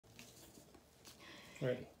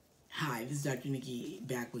Ready. Hi, this is Dr. Nikki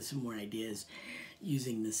back with some more ideas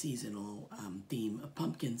using the seasonal theme of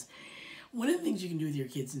pumpkins. One of the things you can do with your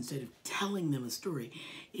kids instead of telling them a story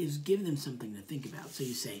is give them something to think about. So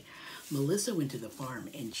you say, Melissa went to the farm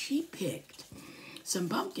and she picked some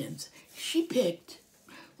pumpkins. She picked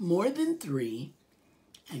more than 3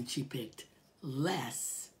 and she picked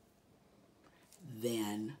less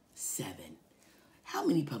than 7. How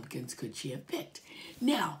many pumpkins could she have picked?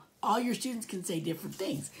 Now, all your students can say different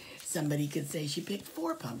things. Somebody could say she picked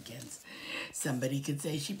 4 pumpkins. Somebody could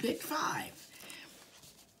say she picked 5.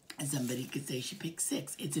 And somebody could say she picked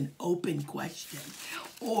 6. It's an open question.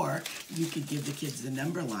 Or you could give the kids the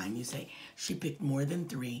number line. You say she picked more than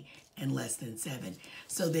 3 and less than 7.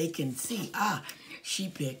 So they can see, she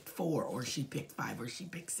picked 4 or she picked 5 or she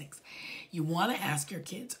picked 6. You want to ask your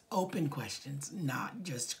kids open questions, not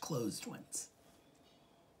just closed ones.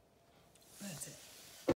 That's it.